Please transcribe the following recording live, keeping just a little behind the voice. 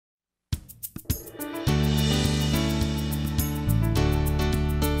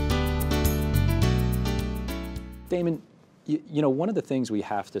Damon, you know, one of the things we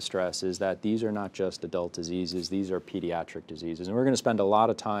have to stress is that these are not just adult diseases, these are pediatric diseases. And we're going to spend a lot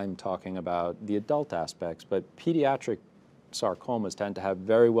of time talking about the adult aspects, but pediatric sarcomas tend to have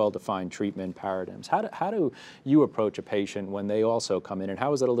very well-defined treatment paradigms. How do you approach a patient when they also come in, and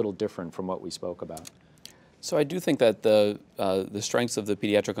how is it a little different from what we spoke about? So I do think that the strengths of the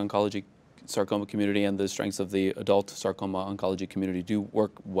pediatric oncology sarcoma community and the strengths of the adult sarcoma oncology community do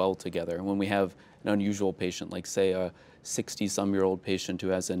work well together. And when we have an unusual patient, like say a 60-some-year-old patient who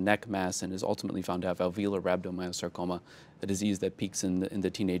has a neck mass and is ultimately found to have alveolar rhabdomyosarcoma, a disease that peaks in the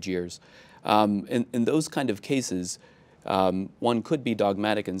teenage years. In those kind of cases, one could be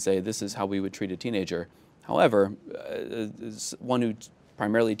dogmatic and say this is how we would treat a teenager. However, one who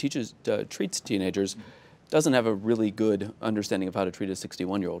primarily treats teenagers doesn't have a really good understanding of how to treat a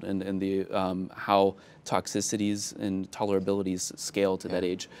 61-year-old and the how toxicities and tolerabilities scale to that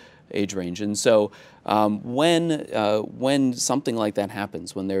age range. And so when something like that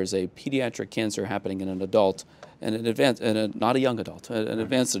happens, when there's a pediatric cancer happening in an adult, and an advanced, not a young adult, an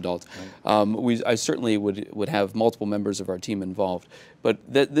advanced adult, I certainly would have multiple members of our team involved. But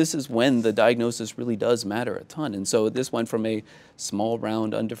this is when the diagnosis really does matter a ton. And so this went from a small,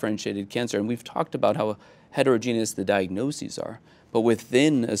 round, undifferentiated cancer, and we've talked about how heterogeneous the diagnoses are. But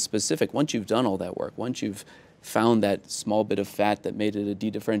within a specific, once you've done all that work, once you've found that small bit of fat that made it a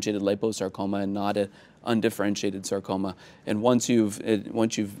dedifferentiated liposarcoma and not an undifferentiated sarcoma, and once you've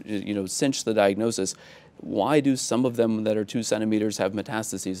cinched the diagnosis, why do some of them that are 2 centimeters have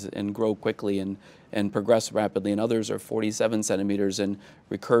metastases and grow quickly and progress rapidly, and others are 47 centimeters and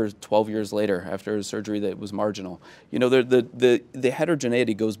recur 12 years later after a surgery that was marginal? You know, the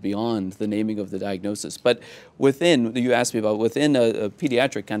heterogeneity goes beyond the naming of the diagnosis. But within, you asked me about within a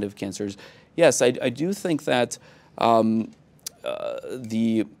pediatric kind of cancers, yes, I do think that the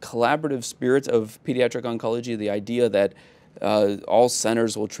collaborative spirit of pediatric oncology, the idea that all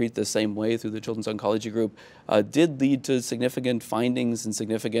centers will treat the same way through the Children's Oncology Group, did lead to significant findings and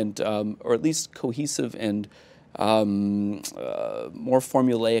significant, or at least cohesive and more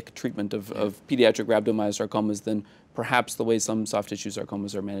formulaic treatment of pediatric rhabdomyosarcomas than perhaps the way some soft tissue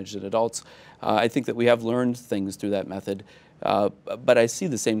sarcomas are managed in adults. I think that we have learned things through that method. But I see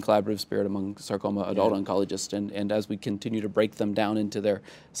the same collaborative spirit among sarcoma adult oncologists, and as we continue to break them down into their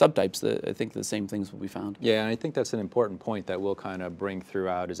subtypes, I think the same things will be found. Yeah, and I think that's an important point that we'll kind of bring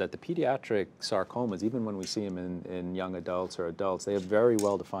throughout, is that the pediatric sarcomas, even when we see them in young adults or adults, they have very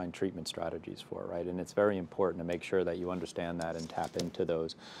well-defined treatment strategies for it, right? And it's very important to make sure that you understand that and tap into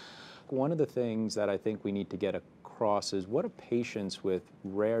those. One of the things that I think we need to get across is, what do patients with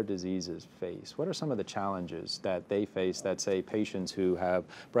rare diseases face? What are some of the challenges that they face that, say, patients who have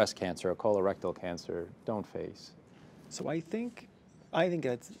breast cancer or colorectal cancer don't face? So I think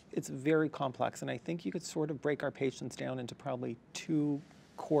it's very complex, and I think you could sort of break our patients down into probably 2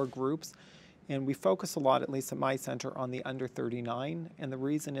 core groups. And we focus a lot, at least at my center, on the under 39. And the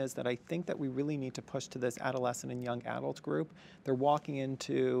reason is that I think that we really need to push to this adolescent and young adult group. They're walking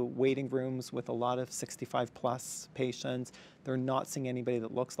into waiting rooms with a lot of 65+ patients. They're not seeing anybody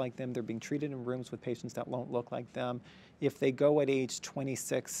that looks like them. They're being treated in rooms with patients that won't look like them. If they go at age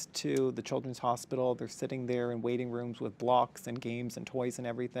 26 to the Children's Hospital, they're sitting there in waiting rooms with blocks and games and toys and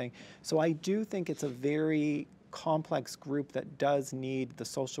everything. So I do think it's a very complex group that does need the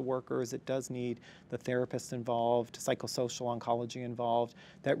social workers, it does need the therapists involved, psychosocial oncology involved,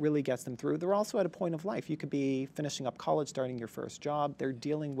 that really gets them through. They're also at a point of life. You could be finishing up college, starting your first job. They're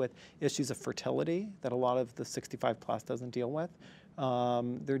dealing with issues of fertility that a lot of the 65+ doesn't deal with.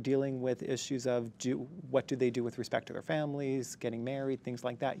 They're dealing with issues of what do they do with respect to their families, getting married, things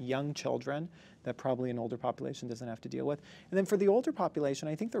like that. Young children that probably an older population doesn't have to deal with. And then for the older population,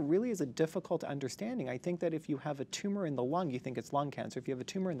 I think there really is a difficult understanding. I think that if you have a tumor in the lung, you think it's lung cancer. If you have a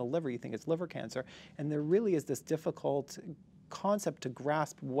tumor in the liver, you think it's liver cancer. And there really is this difficult concept to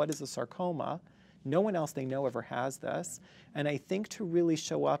grasp, what is a sarcoma? No one else they know ever has this. And I think to really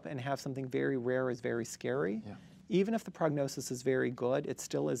show up and have something very rare is very scary. Yeah. Even if the prognosis is very good, it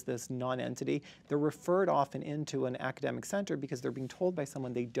still is this non-entity. They're referred often into an academic center because they're being told by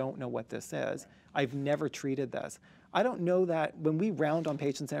someone they don't know what this is. I've never treated this. I don't know that when we round on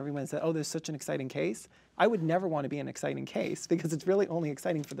patients and everyone says, oh, there's such an exciting case, I would never want to be an exciting case because it's really only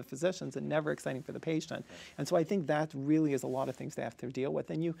exciting for the physicians and never exciting for the patient. And so I think that really is a lot of things they have to deal with.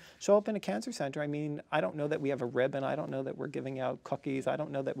 And you show up in a cancer center, I mean, I don't know that we have a ribbon. I don't know that we're giving out cookies. I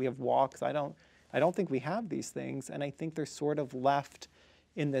don't know that we have walks. I don't think we have these things, and I think they're sort of left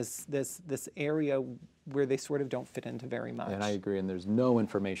in this area where they sort of don't fit into very much. And I agree, and there's no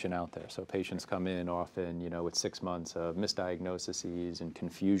information out there. So patients come in often, with 6 months of misdiagnoses and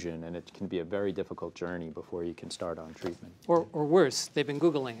confusion, and it can be a very difficult journey before you can start on treatment. Or worse, they've been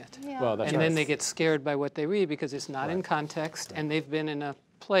Googling it. Yeah. Well, that's And right. then they get scared by what they read because it's not in context, and they've been in a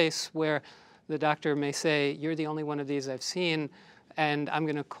place where the doctor may say, you're the only one of these I've seen, and I'm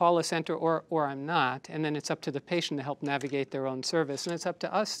going to call a center or I'm not, and then it's up to the patient to help navigate their own service. And it's up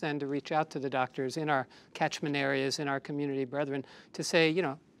to us then to reach out to the doctors in our catchment areas, in our community brethren, to say,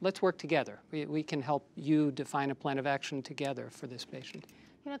 let's work together. We can help you define a plan of action together for this patient.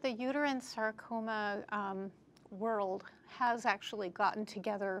 The uterine sarcoma world has actually gotten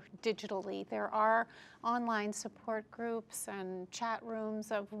together digitally. There are online support groups and chat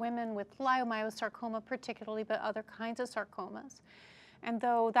rooms of women with leiomyosarcoma particularly, but other kinds of sarcomas. And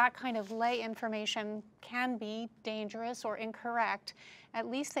though that kind of lay information can be dangerous or incorrect, at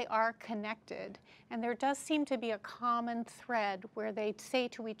least they are connected. And there does seem to be a common thread where they say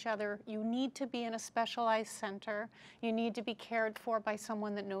to each other, you need to be in a specialized center, you need to be cared for by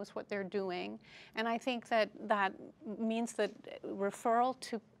someone that knows what they're doing. And I think that means that referral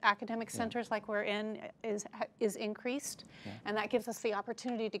to academic centers like we're in is increased, and that gives us the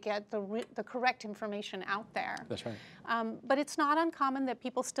opportunity to get the correct information out there. That's right. But it's not uncommon that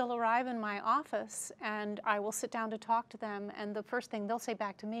people still arrive in my office, and I will sit down to talk to them, and the first thing they'll say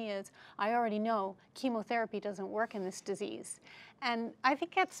back to me is, I already know chemotherapy doesn't work in this disease. And I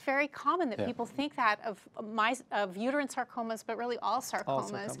think it's very common that people think that of uterine sarcomas, but really all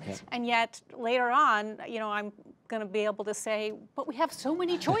sarcomas. And yet later on, I'm going to be able to say, but we have so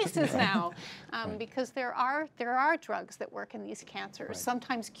many choices now, because there are drugs that work in these cancers,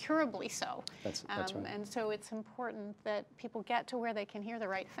 sometimes curably so. That's right. And so it's important that people get to where they can hear the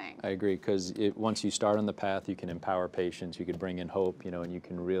right thing. I agree, because once you start on the path, you can empower patients, you could bring in hope, and you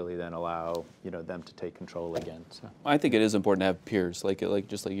can really then allow, them to take control again. So I think it is important to have peers,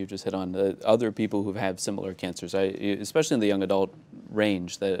 just like you just hit on, other people who've had similar cancers, especially in the young adult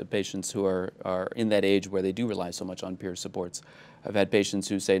range, the patients who are in that age where they do rely so much on peer supports. I've had patients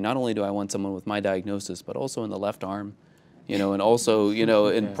who say, not only do I want someone with my diagnosis, but also in the left arm, and also, in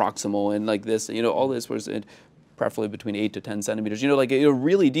proximal and like this, all this was preferably between 8 to 10 centimeters,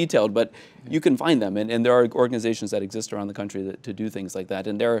 really detailed, but you can find them. And there are organizations that exist around the country to do things like that.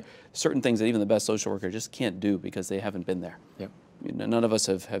 And there are certain things that even the best social worker just can't do because they haven't been there. Yep. None of us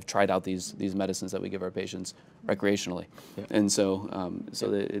have tried out these medicines that we give our patients recreationally. Yep. And so,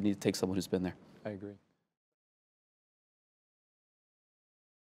 it takes someone who's been there. I agree.